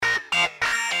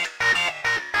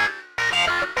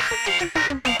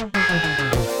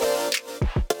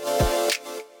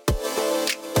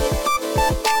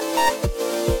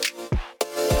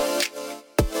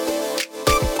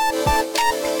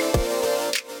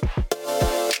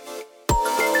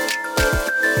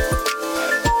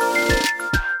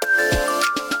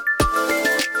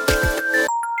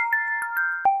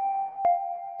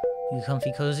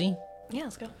comfy cozy? Yeah,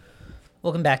 let's go.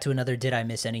 Welcome back to another Did I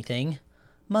Miss Anything?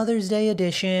 Mother's Day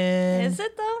edition. Is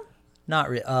it though? Not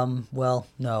well,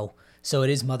 no. So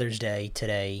it is Mother's Day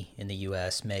today in the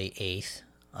US, May 8th.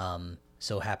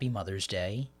 So happy Mother's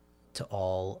Day to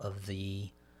all of the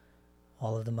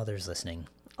mothers listening.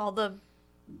 All the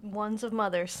ones of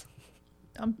mothers.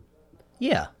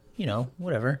 Yeah,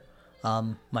 whatever.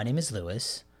 My name is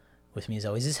Lewis. With me as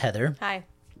always is Heather. Hi.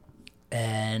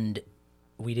 And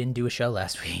we didn't do a show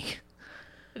last week.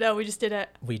 No, we just did it.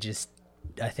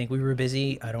 I think we were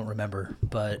busy. I don't remember,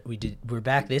 but we're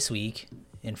back this week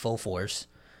in full force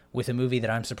with a movie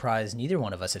that I'm surprised neither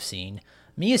one of us have seen.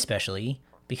 Me especially,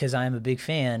 because I am a big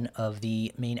fan of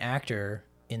the main actor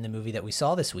in the movie that we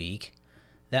saw this week.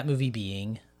 That movie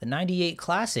being the 98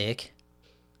 classic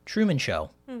Truman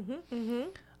Show.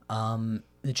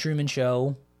 The Truman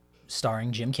Show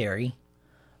starring Jim Carrey.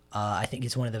 I think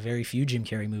it's one of the very few Jim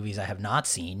Carrey movies I have not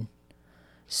seen.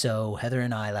 So Heather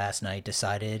and I last night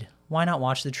decided, why not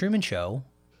watch The Truman Show?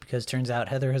 Because turns out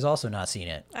Heather has also not seen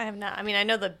it. I have not. I mean, I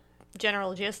know the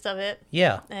general gist of it.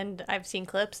 Yeah. And I've seen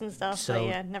clips and stuff, So but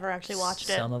yeah, never actually watched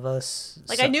it. Some of us...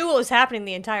 I knew what was happening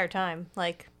the entire time.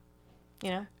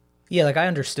 Yeah, I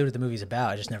understood what the movie's about.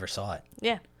 I just never saw it.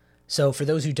 Yeah. So for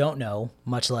those who don't know,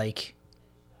 much like...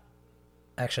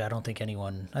 Actually, I don't think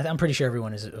anyone... I'm pretty sure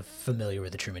everyone is familiar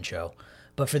with The Truman Show.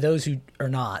 But for those who are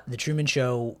not, The Truman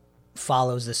Show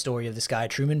follows the story of this guy,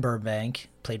 Truman Burbank,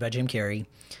 played by Jim Carrey.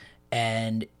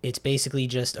 And it's basically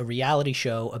just a reality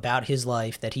show about his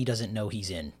life that he doesn't know he's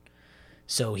in.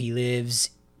 So he lives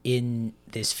in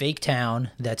this fake town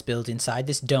that's built inside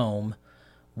this dome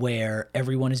where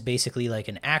everyone is basically like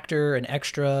an actor, an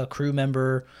extra, a crew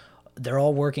member. They're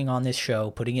all working on this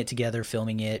show, putting it together,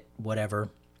 filming it, whatever.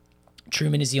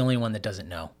 Truman is the only one that doesn't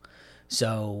know.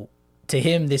 So to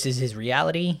him, this is his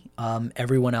reality.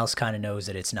 Everyone else kind of knows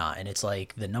that it's not. And it's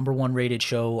like the #1 rated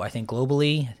show, I think,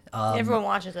 globally. Everyone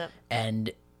watches it.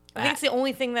 And I think it's the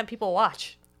only thing that people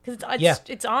watch. Because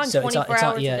it's on so 24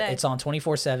 hours a day. It's on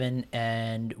 24/7.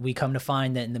 And we come to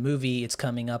find that in the movie, it's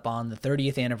coming up on the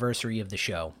 30th anniversary of the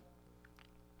show.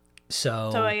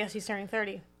 So I guess he's turning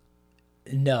 30.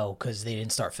 No, because they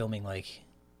didn't start filming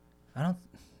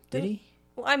did he?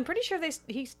 Well, I'm pretty sure what's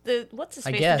his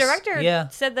face? guess, The director yeah.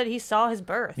 said that he saw his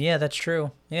birth. Yeah, that's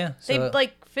true. Yeah. So,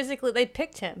 They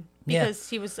picked him because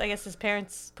he was, I guess his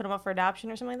parents put him up for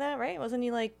adoption or something like that, right? Wasn't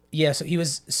he Yeah, so he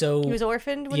was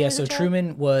orphaned when he was a child?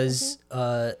 Truman was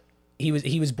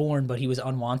he was born, but he was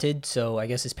unwanted, so I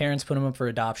guess his parents put him up for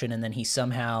adoption, and then he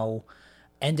somehow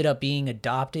ended up being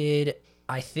adopted.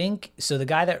 I think so. The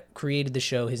guy that created the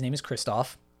show, his name is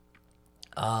Christoph.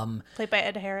 Played by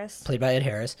Ed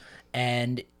Harris.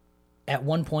 And at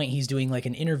one point he's doing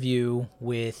an interview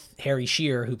with Harry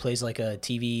Shearer, who plays a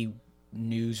TV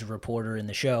news reporter in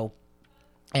the show.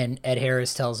 And Ed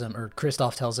Harris tells him, or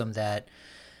Christoph tells him, that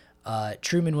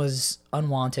Truman was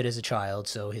unwanted as a child,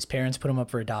 so his parents put him up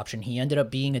for adoption. He ended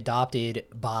up being adopted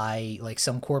by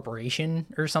some corporation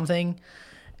or something,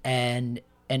 and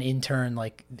in turn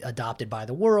adopted by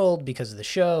the world because of the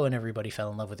show, and everybody fell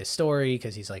in love with his story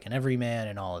because he's an everyman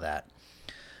and all of that.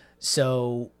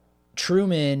 So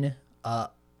Truman,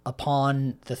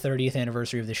 upon the 30th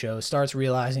anniversary of the show, starts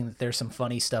realizing that there's some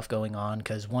funny stuff going on,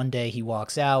 because one day he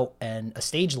walks out and a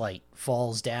stage light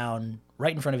falls down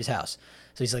right in front of his house.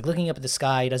 So he's looking up at the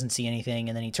sky, he doesn't see anything,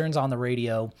 and then he turns on the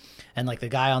radio, and the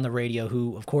guy on the radio,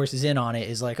 who of course is in on it,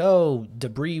 is oh,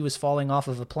 debris was falling off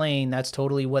of a plane. That's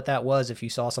totally what that was if you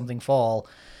saw something fall.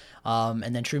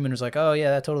 And then Truman was oh yeah,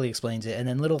 that totally explains it. And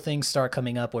then little things start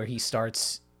coming up where he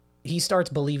starts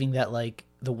believing that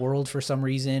the world, for some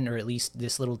reason, or at least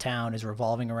this little town, is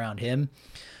revolving around him.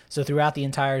 So throughout the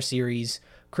entire series,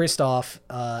 Christoph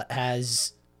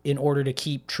has, in order to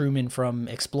keep Truman from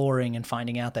exploring and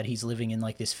finding out that he's living in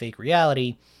this fake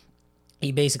reality,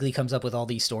 he basically comes up with all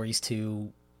these stories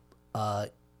to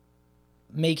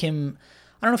make him,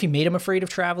 I don't know if he made him afraid of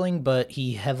traveling, but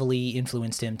he heavily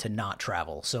influenced him to not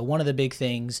travel. So one of the big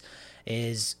things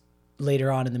is,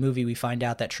 later on in the movie, we find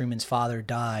out that Truman's father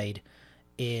died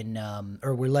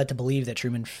or we're led to believe that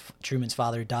Truman's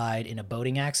father died in a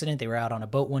boating accident. They were out on a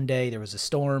boat one day. There was a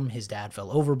storm. His dad fell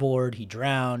overboard. He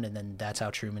drowned. And then that's how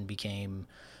Truman became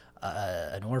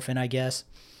an orphan, I guess.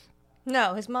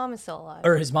 No, his mom is still alive.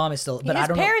 Or his mom is still... But his I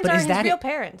don't know. parents But are his real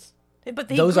parents. But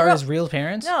those are his real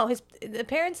parents? No, the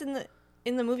parents in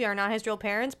the movie are not his real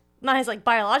parents. Not his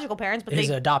biological parents, but his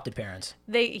adopted parents.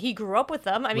 He grew up with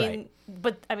them. Right.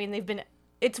 They've been...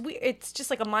 It's weird. It's just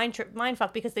a mind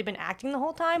fuck, because they've been acting the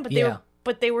whole time,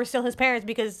 but they were still his parents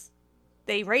because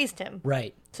they raised him.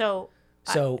 Right. So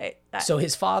So so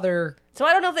his father. So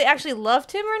I don't know if they actually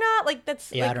loved him or not. Like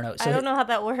that's Yeah, like, I don't know. So I don't know how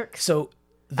that works. So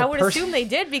I would assume they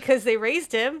did because they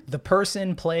raised him. The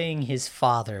person playing his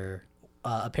father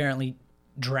apparently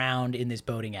drowned in this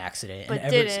boating accident,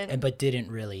 but didn't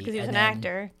really, because he was an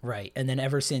actor, right? And then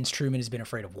ever since, Truman has been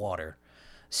afraid of water,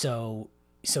 so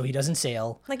he doesn't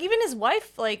sail. Like even his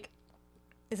wife, like,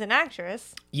 is an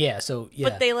actress. Yeah. So yeah.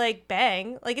 But they like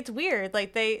bang. Like it's weird.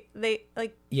 Like they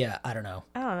like. Yeah, I don't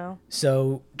know.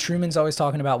 So Truman's always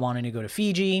talking about wanting to go to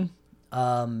Fiji,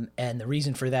 and the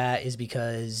reason for that is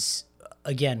because,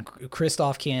 again,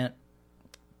 Christof can't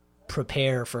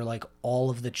prepare for like all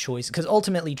of the choices, because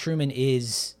ultimately Truman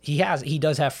he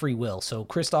does have free will, so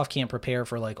Christof can't prepare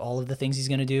for like all of the things he's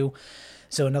going to do.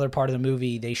 So another part of the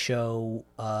movie, they show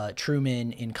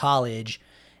Truman in college,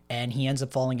 and he ends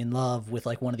up falling in love with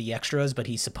like one of the extras, but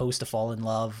he's supposed to fall in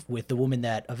love with the woman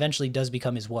that eventually does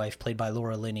become his wife, played by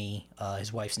Laura Linney.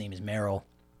 His wife's name is Meryl,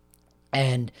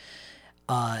 and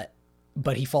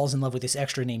but he falls in love with this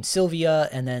extra named Sylvia,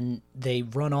 and then they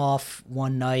run off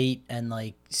one night, and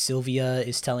like Sylvia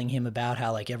is telling him about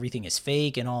how like everything is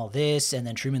fake and all this, and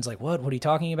then Truman's like, what are you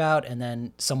talking about? And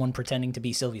then someone pretending to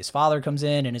be Sylvia's father comes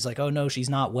in and is like, oh no, she's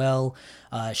not well.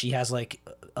 She has like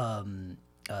a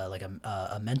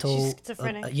mental, she's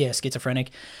schizophrenic.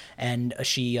 Schizophrenic, and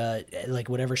she like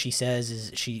whatever she says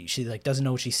is she like doesn't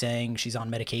know what she's saying. She's on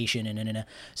medication, and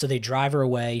so they drive her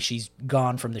away. She's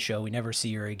gone from the show. We never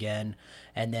see her again.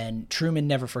 And then Truman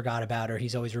never forgot about her.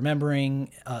 He's always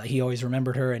remembering. He always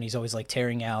remembered her, and he's always like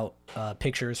tearing out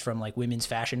pictures from like women's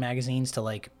fashion magazines to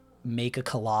like make a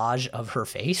collage of her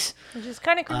face, which is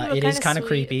kind of creepy. It is kind of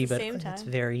creepy, but it's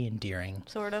very endearing.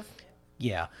 Sort of.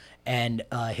 Yeah. And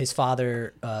his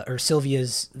father, or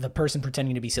the person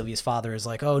pretending to be Sylvia's father, is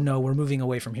like, oh no, we're moving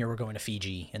away from here. We're going to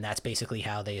Fiji. And that's basically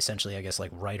how they essentially, I guess,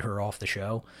 like write her off the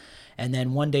show. And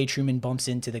then one day Truman bumps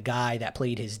into the guy that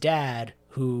played his dad,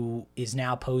 who is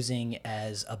now posing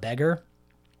as a beggar.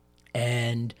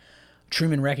 And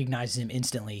Truman recognizes him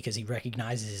instantly because he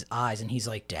recognizes his eyes, and he's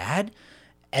like, Dad?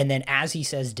 And then as he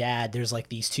says dad, there's like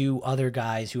these two other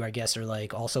guys who I guess are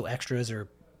like also extras or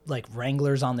like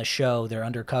wranglers on the show. They're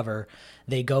undercover.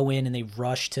 They go in and they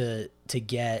rush to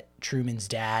get Truman's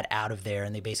dad out of there,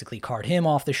 and they basically cart him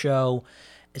off the show.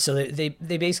 So they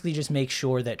basically just make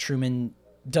sure that Truman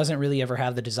doesn't really ever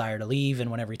have the desire to leave.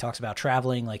 And whenever he talks about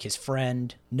traveling, like his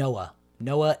friend Noah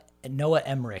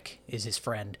Emmerich is his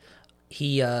friend.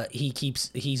 He's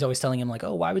always telling him like,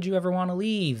 oh, why would you ever want to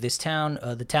leave this town?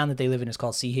 The town that they live in is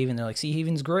called Sea Haven. They're like, Sea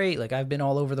Haven's great. Like, I've been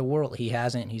all over the world. He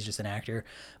hasn't. He's just an actor.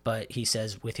 But he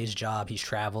says with his job, he's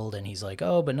traveled, and he's like,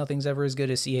 oh, but nothing's ever as good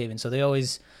as Sea Haven. So they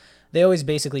always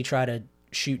basically try to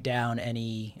shoot down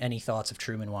any thoughts of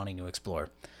Truman wanting to explore.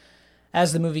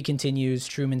 As the movie continues,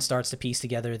 Truman starts to piece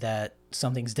together that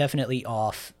something's definitely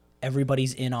off.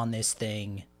 Everybody's in on this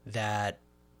thing that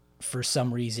for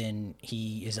some reason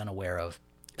he is unaware of.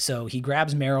 So he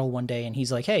grabs Meryl one day and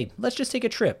he's like, hey, let's just take a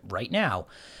trip right now.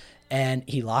 And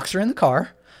he locks her in the car.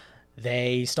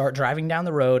 They start driving down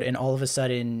the road, and all of a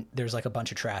sudden there's like a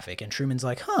bunch of traffic. And Truman's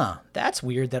like, that's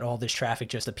weird that all this traffic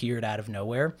just appeared out of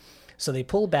nowhere. So they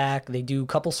pull back. They do a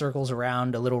couple circles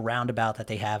around a little roundabout that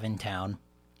they have in town.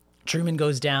 Truman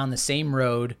goes down the same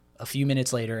road a few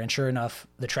minutes later, and sure enough,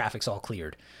 the traffic's all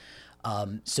cleared.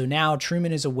 So now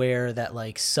Truman is aware that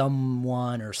like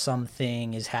someone or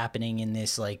something is happening in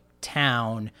this like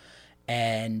town,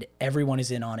 and everyone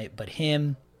is in on it but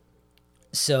him.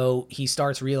 So he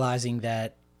starts realizing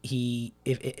that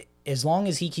as long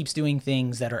as he keeps doing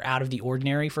things that are out of the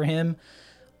ordinary for him,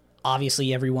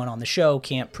 obviously everyone on the show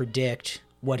can't predict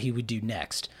what he would do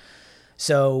next.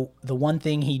 So the one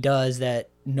thing he does that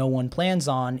no one plans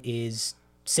on is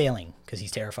sailing, because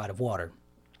he's terrified of water.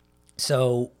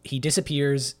 So he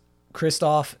disappears.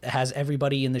 Christof has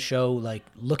everybody in the show like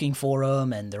looking for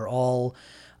him, and they're all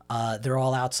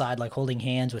outside like holding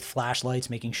hands with flashlights,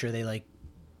 making sure they like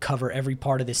cover every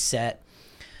part of this set.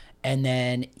 And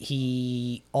then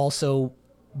he also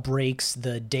breaks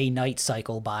the day-night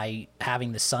cycle by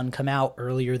having the sun come out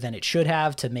earlier than it should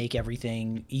have to make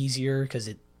everything easier, because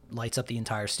it lights up the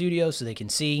entire studio so they can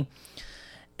see.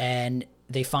 And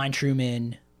they find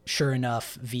Truman, sure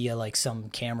enough, via like some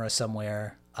camera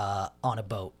somewhere on a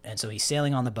boat. And so he's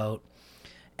sailing on the boat.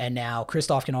 And now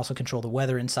Christof can also control the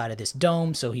weather inside of this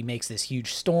dome, so he makes this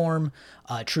huge storm.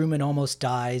 Truman almost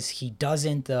dies. He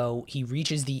doesn't, though. He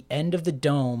reaches the end of the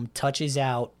dome, touches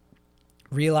out,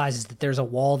 realizes that there's a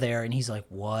wall there, and he's like,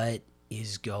 what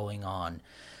is going on?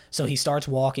 So he starts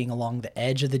walking along the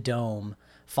edge of the dome,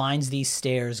 finds these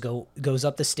stairs, goes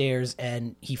up the stairs,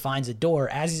 and he finds a door.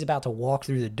 As he's about to walk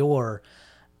through the door,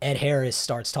 Ed Harris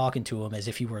starts talking to him as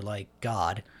if he were like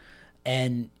God.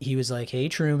 And he was like, "Hey,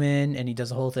 Truman," and he does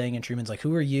the whole thing. And Truman's like,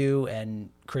 "Who are you?"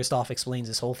 And Christoph explains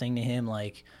this whole thing to him,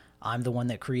 like, "I'm the one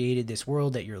that created this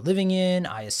world that you're living in.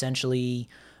 I essentially,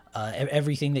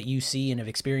 everything that you see and have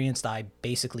experienced, I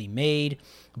basically made,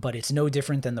 but it's no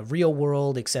different than the real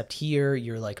world, except here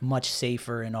you're like much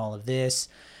safer in all of this."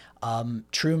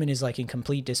 Truman is like in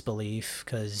complete disbelief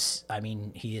because, I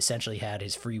mean, he essentially had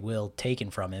his free will taken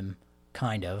from him,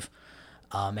 kind of.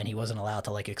 And he wasn't allowed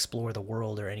to like explore the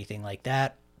world or anything like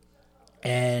that.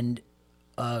 And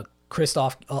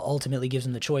Christoph ultimately gives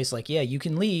him the choice, like, yeah, you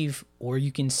can leave or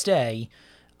you can stay,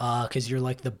 because you're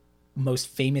like the most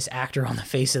famous actor on the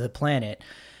face of the planet.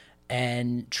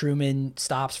 And Truman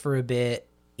stops for a bit.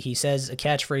 He says a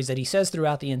catchphrase that he says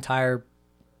throughout the entire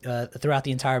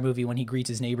movie when he greets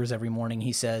his neighbors every morning.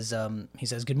 He says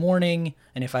 "Good morning,"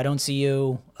 and if I don't see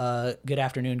you, good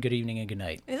afternoon, good evening, and good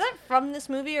night. Is that from this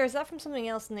movie, or is that from something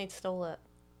else and they stole it?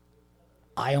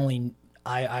 I've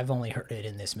only heard it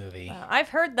in this movie. I've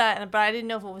heard that, but I didn't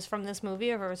know if it was from this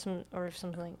movie or if it was or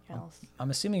something else. I'm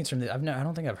assuming it's from I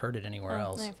don't think I've heard it anywhere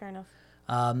else. Yeah, fair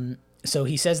enough. So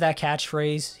he says that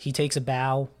catchphrase. He takes a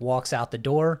bow, walks out the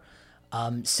door.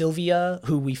 Sylvia,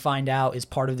 who we find out is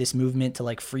part of this movement to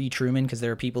like free Truman, because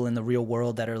there are people in the real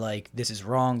world that are like, this is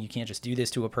wrong. You can't just do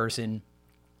this to a person.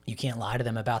 You can't lie to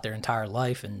them about their entire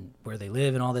life and where they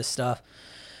live and all this stuff.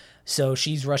 So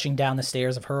she's rushing down the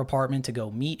stairs of her apartment to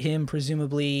go meet him,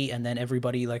 presumably. And then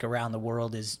everybody like around the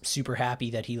world is super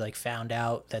happy that he like found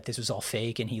out that this was all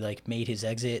fake and he like made his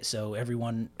exit. So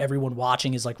everyone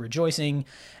watching is like rejoicing.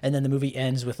 And then the movie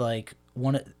ends with like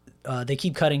they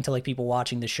keep cutting to like people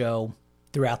watching the show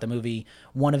throughout the movie.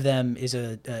 One of them is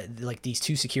like these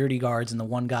two security guards, and the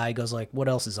one guy goes like, "What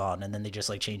else is on?" And then they just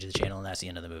like change the channel, and that's the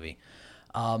end of the movie.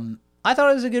 I thought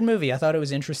it was a good movie. I thought it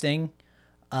was interesting.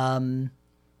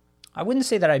 I wouldn't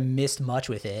say that I missed much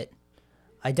with it.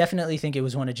 I definitely think it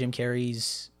was one of Jim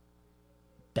Carrey's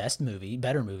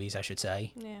better movies, I should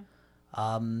say. Yeah.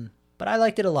 But I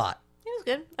liked it a lot. It was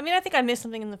good. I mean, I think I missed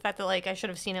something in the fact that like I should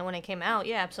have seen it when it came out.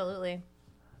 Yeah, absolutely.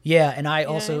 Yeah, and I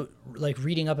also, like,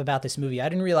 reading up about this movie, I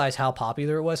didn't realize how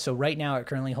popular it was. So right now it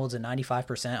currently holds a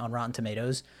 95% on Rotten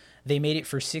Tomatoes. They made it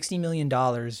for $60 million,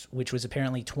 which was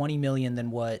apparently $20 million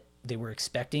than what they were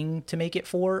expecting to make it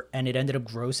for, and it ended up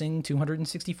grossing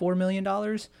 $264 million.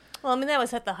 Well, I mean, that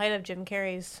was at the height of Jim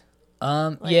Carrey's.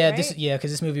 Right?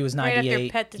 Because this movie was 98. Right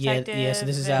after Pet Detective. Yeah, so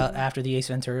this is out after the Ace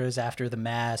Venturas, after The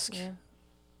Mask. Yeah.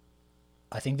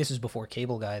 I think this was before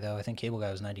Cable Guy, though. I think Cable Guy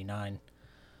was 99.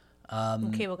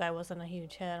 Cable Guy wasn't a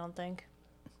huge hit, I don't think.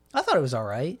 I thought it was all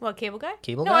right. What, Cable Guy?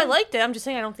 Cable No, Guy? I liked it. I'm just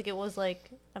saying I don't think it was like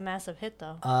a massive hit,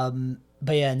 though.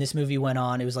 But yeah, and this movie went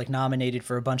on. It was like nominated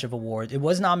for a bunch of awards. It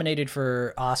was nominated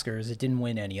for Oscars. It didn't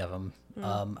win any of them.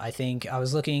 I think I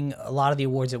was looking. A lot of the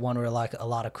awards it won were like a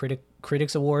lot of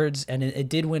critics awards, and it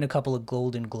did win a couple of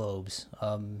Golden Globes.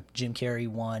 Jim Carrey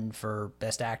won for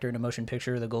Best Actor in a Motion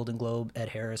Picture, the Golden Globe. Ed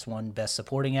Harris won Best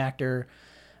Supporting Actor,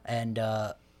 and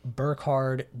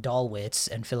Burkhard Dalwitz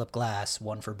and Philip Glass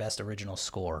won for Best Original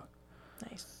Score.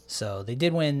 Nice. So they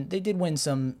did win. They did win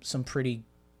some pretty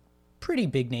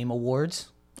big name awards.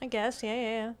 I guess.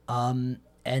 Yeah. And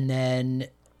then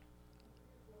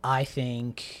I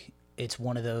think it's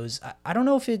one of those. I don't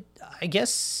know if it. I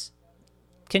guess.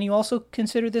 Can you also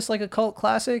consider this like a cult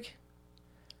classic?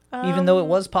 Even though it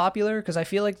was popular, because I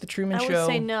feel like the Truman Show. I would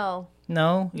say no.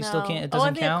 No, you still can't. It doesn't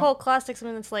I think count. cult classics. I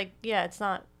mean, it's like it's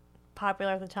not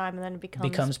popular at the time, and then it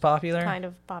becomes popular. Kind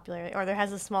of popular, or there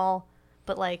has a small,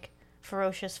 but like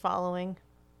ferocious following.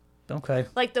 Okay.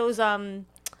 Like those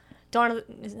Evil.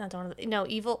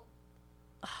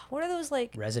 What are those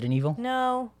like? Resident Evil.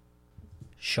 No.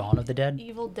 Shaun of the Dead.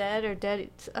 Evil Dead or Dead.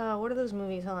 What are those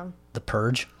movies? Hold on. The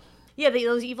Purge. Yeah,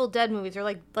 those Evil Dead movies are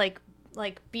like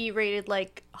B-rated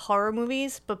like horror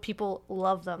movies, but people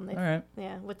love them. All right.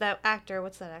 Yeah, with that actor.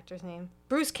 What's that actor's name?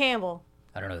 Bruce Campbell.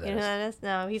 I don't know who that you know who that is?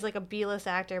 No, he's like a B-list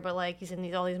actor, but like he's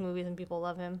in all these movies and people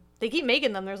love him. They keep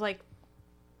making them. There's like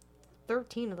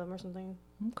 13 of them or something.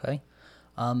 Okay.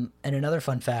 And another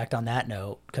fun fact on that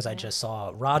note, because I just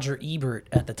saw Roger Ebert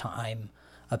at the time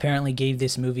apparently gave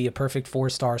this movie a perfect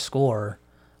 4-star score,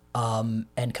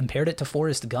 and compared it to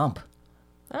Forrest Gump.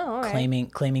 Oh, all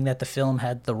right. Claiming that the film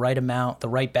had the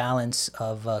right balance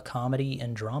of comedy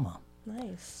and drama.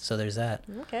 Nice. So there's that.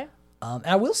 Okay. And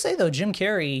I will say though, Jim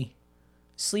Carrey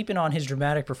sleeping on his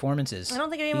dramatic performances. I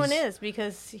don't think anyone is,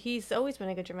 because he's always been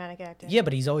a good dramatic actor. Yeah,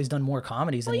 but he's always done more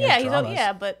comedies than he has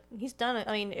dramas. But he's done it.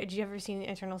 I mean, did you ever see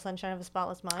Eternal Sunshine of a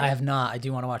Spotless Mind? I have not. I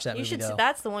do want to watch that movie though.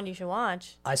 That's the one you should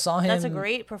watch. I saw him. That's a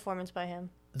great performance by him.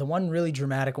 The one really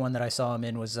dramatic one that I saw him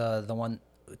in was the one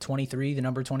 23, the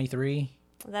number 23.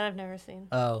 That I've never seen.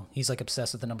 Oh, he's like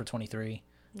obsessed with the number 23.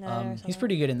 No, I never saw He's that.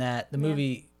 pretty good in that. The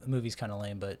movie's kind of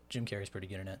lame, but Jim Carrey's pretty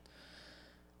good in it.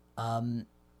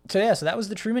 So that was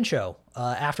the Truman Show.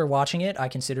 After watching it, I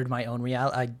considered my own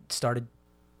reality. I started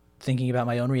thinking about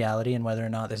my own reality and whether or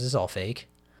not this is all fake.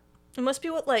 It must be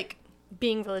what like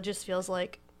being religious feels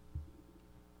like.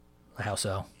 How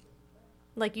so?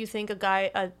 Like you think a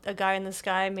guy in the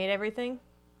sky made everything,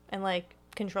 and like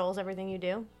controls everything you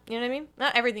do. You know what I mean?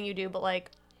 Not everything you do, but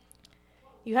like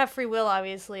you have free will,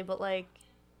 obviously. But like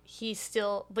you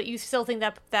still think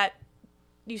that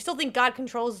you still think God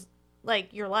controls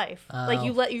like your life. Like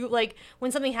you like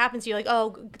when something happens to you, like,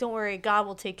 oh, don't worry, God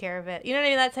will take care of it. You know what I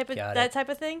mean? That type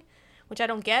of thing, which I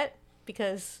don't get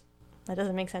because that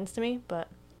doesn't make sense to me. But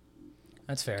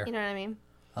That's fair. you know what I mean?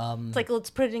 It's like, let's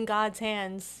put it in God's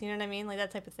hands. You know what I mean? Like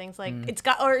that type of thing. It's like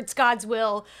it's God's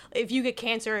will. If you get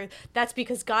cancer, that's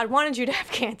because God wanted you to have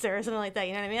cancer or something like that.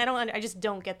 You know what I mean? I just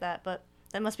don't get that, but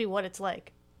that must be what it's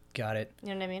like. Got it. You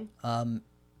know what I mean?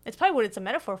 It's probably what it's a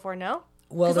metaphor for. No?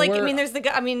 Well, Because I mean, there's the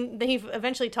guy. I mean, then he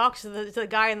eventually talks to the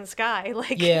guy in the sky.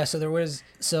 Like yeah.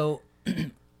 So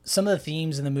some of the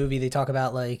themes in the movie, they talk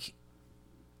about like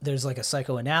there's like a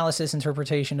psychoanalysis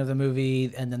interpretation of the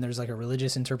movie, and then there's like a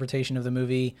religious interpretation of the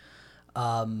movie.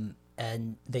 And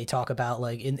they talk about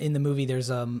like in the movie, there's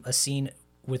a scene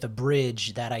with a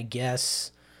bridge that I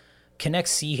guess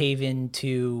connects Sea Haven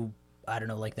to, I don't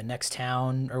know, like the next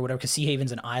town or whatever, because Sea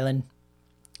Haven's an island.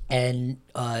 And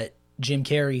Jim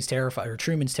Carrey's terrified, or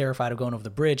Truman's terrified of going over the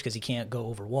bridge because he can't go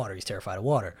over water. He's terrified of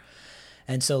water.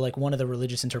 And so like one of the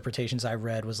religious interpretations I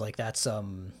read was like that's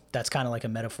kind of like a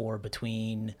metaphor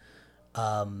between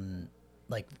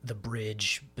like the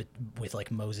bridge with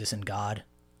like Moses and God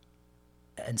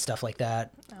and stuff like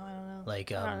that. Oh, I don't know.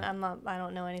 Like I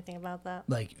don't know anything about that.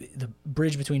 like the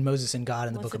bridge between Moses and God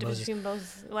in the What's book the of difference Moses. between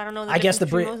Moses? Well, I don't know. I guess the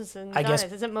difference between bridge. Moses and I God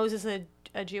guess isn't Moses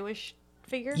a Jewish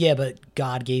figure? yeah, but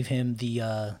God gave him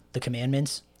the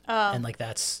commandments, Oh. and like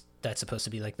that's supposed to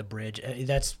be like the bridge.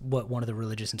 That's what one of the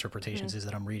religious interpretations is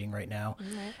that I'm reading right now.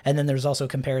 Right. And then there's also a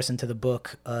comparison to the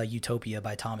book Utopia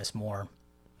by Thomas More.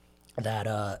 That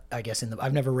I guess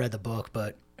I've never read the book,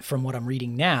 but from what I'm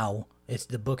reading now,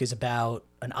 the book is about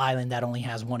an island that only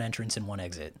has one entrance and one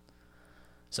exit.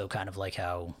 So kind of like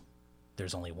how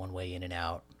there's only one way in and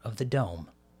out of the dome.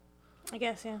 I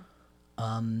guess, yeah.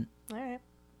 All right.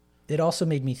 It also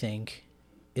made me think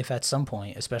if at some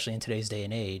point, especially in today's day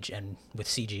and age, and with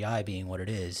CGI being what it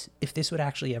is, if this would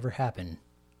actually ever happen.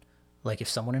 Like if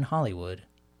someone in Hollywood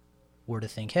were to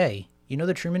think, hey, you know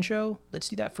the Truman Show? Let's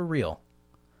do that for real.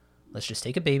 Let's just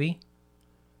take a baby,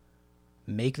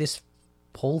 make this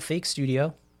whole fake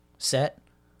studio set,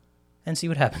 and see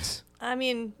what happens. I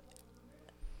mean,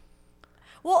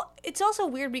 well, it's also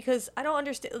weird because I don't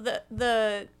understand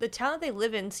the town that they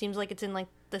live in seems like it's in like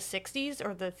the 60s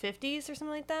or the 50s or something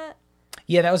like that.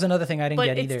 Yeah, that was another thing I didn't But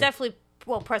get it's either. definitely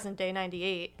present day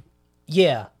 98.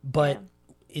 Yeah, but Yeah.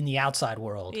 in the outside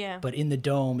world. Yeah. But in the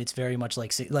dome, it's very much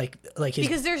like his.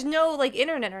 Because there's no like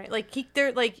internet or like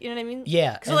they're like, you know what I mean?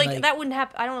 Yeah, So and, like, like- that wouldn't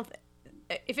happen. I don't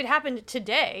know if it happened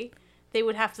today, they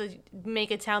would have to make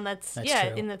a town that's That's yeah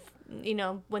true. in the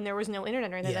when there was no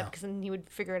internet or anything like Yeah. that, because then he would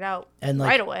figure it out and like,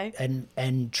 right away.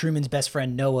 And Truman's best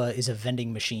friend Noah is a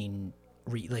vending machine.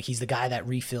 Like he's the guy that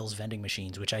refills vending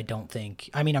machines, which I don't think.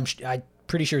 I mean, I'm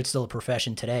pretty sure it's still a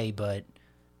profession today, but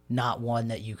not one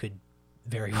that you could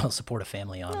very well support a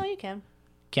family on. No, you can.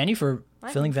 Can you for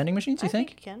I filling think- vending machines? You I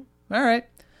think? you can. All right.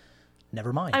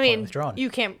 Never mind. I Point mean, withdrawn. you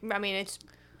can't. I mean, it's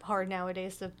hard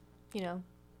nowadays to, you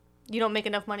don't make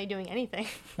enough money doing anything.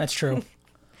 That's true.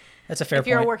 That's a fair if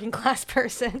you're point. a working class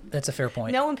person. That's a fair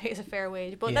point. No one pays a fair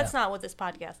wage, but Yeah. that's not what this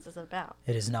podcast is about.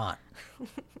 It is not.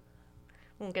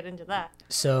 Won't get into that.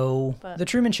 So, But- The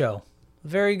Truman Show,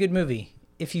 very good movie.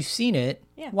 If you've seen it,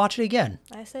 Yeah. watch it again.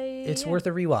 I say It's yeah. worth a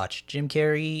rewatch. Jim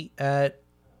Carrey at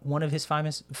one of his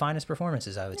finest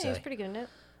performances, I would Yeah, say. he's pretty good in it.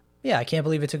 Yeah, I can't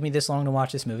believe it took me this long to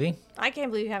watch this movie. I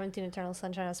can't believe you haven't seen Eternal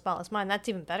Sunshine of the Spotless Mind. That's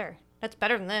even better. That's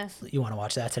better than this. You want to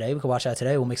watch that today? We could watch that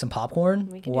today. We'll make some popcorn.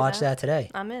 We can We'll do watch that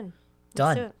today. I'm in.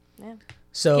 Done. Let's do it. Yeah.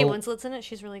 So, Kate Winslet's in it.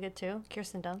 She's really good too.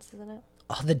 Kirsten Dunst is in it.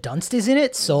 oh, the Dunst is in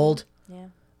it? Sold. Yeah.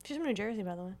 She's from New Jersey,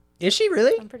 by the way. Is she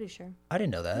really? I'm pretty sure. I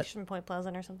didn't know that. She's from Point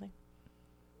Pleasant or something.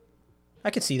 I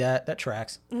could see that. That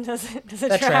tracks. Does it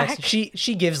That track? tracks.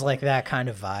 She gives like that kind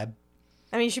of vibe.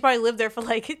 I mean, she probably lived there for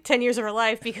like 10 years of her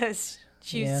life because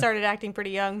she Yeah. started acting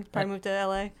pretty young. Probably moved to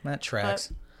LA. That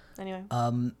tracks. Anyway.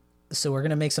 So we're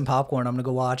gonna make some popcorn. I'm gonna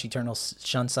go watch Eternal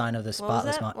Sunshine of the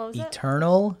Spotless that? Mind. What was that?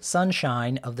 Eternal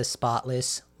Sunshine of the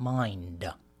Spotless Mind.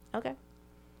 Okay.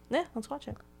 Yeah, let's watch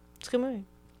it. It's a good movie.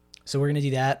 So we're gonna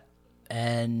do that,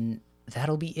 And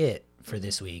that'll be it for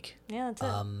this week. Yeah, that's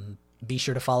it. Be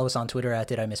sure to follow us on Twitter at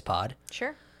DidIMissPod.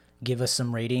 Sure. Give us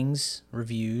some ratings,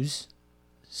 reviews,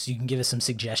 so you can give us some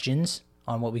suggestions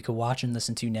on what we could watch and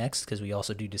listen to next, because we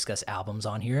also do discuss albums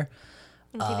on here.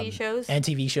 And TV shows. And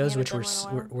TV shows, which haven't done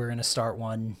one in a while. we're going to start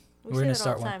one. We We're say going to that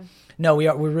all start the one. time. No,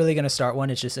 we're really going to start one.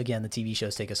 It's just, again, the TV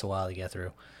shows take us a while to get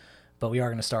through. But we are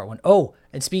going to start one. Oh,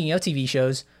 and speaking of TV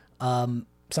shows,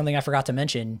 something I forgot to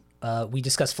mention, we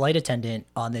discussed Flight Attendant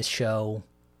on this show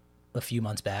a few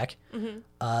months back.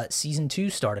 Mm-hmm. Season 2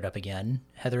 started up again.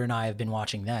 Heather and I have been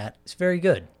watching that. It's very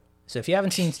good. So if you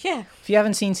haven't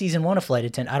seen season 1 of Flight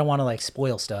Attendant, I don't want to like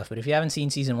spoil stuff, but if you haven't seen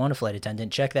season 1 of Flight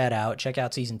Attendant, check that out. Check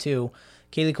out season 2.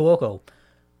 Kaylee Cuoco,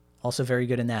 also very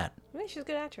good in that. I mean, she's a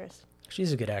good actress.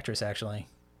 She's a good actress, actually.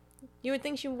 You would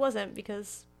think she wasn't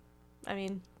because, I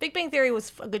mean, Big Bang Theory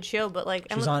was a good show, but like,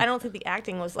 I don't think the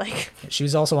acting was like. She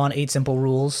was also on 8 Simple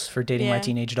Rules for Dating My Yeah.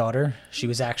 Teenage Daughter. She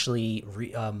was actually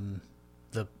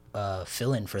the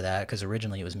fill-in for that because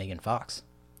originally it was Megan Fox.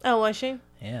 Oh, was she?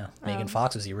 Yeah, Megan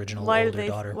Fox was the original Why older did they?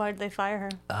 daughter. Why did they fire her?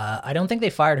 I don't think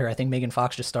they fired her. I think Megan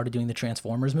Fox just started doing the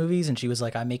Transformers movies, and she was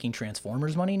like, "I'm making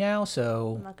Transformers money now,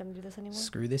 so I'm not gonna do this anymore.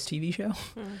 screw this TV show."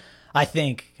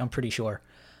 I'm pretty sure.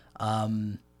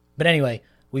 But anyway,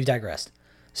 we've digressed.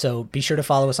 So be sure to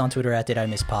follow us on Twitter at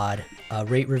DidIMissPod.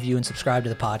 Rate, review, and subscribe to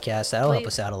the podcast. That'll help Please.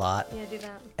 us out a lot. Yeah, do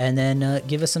that. And then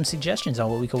give us some suggestions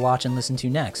on what we could watch and listen to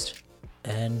next.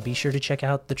 And be sure to check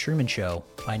out The Truman Show.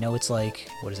 I know it's like,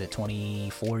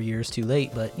 24 years too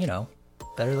late, but,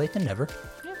 better late than never.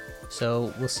 Yeah.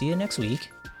 So we'll see you next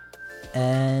week.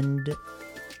 And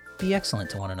be excellent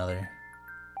to one another.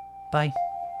 Bye.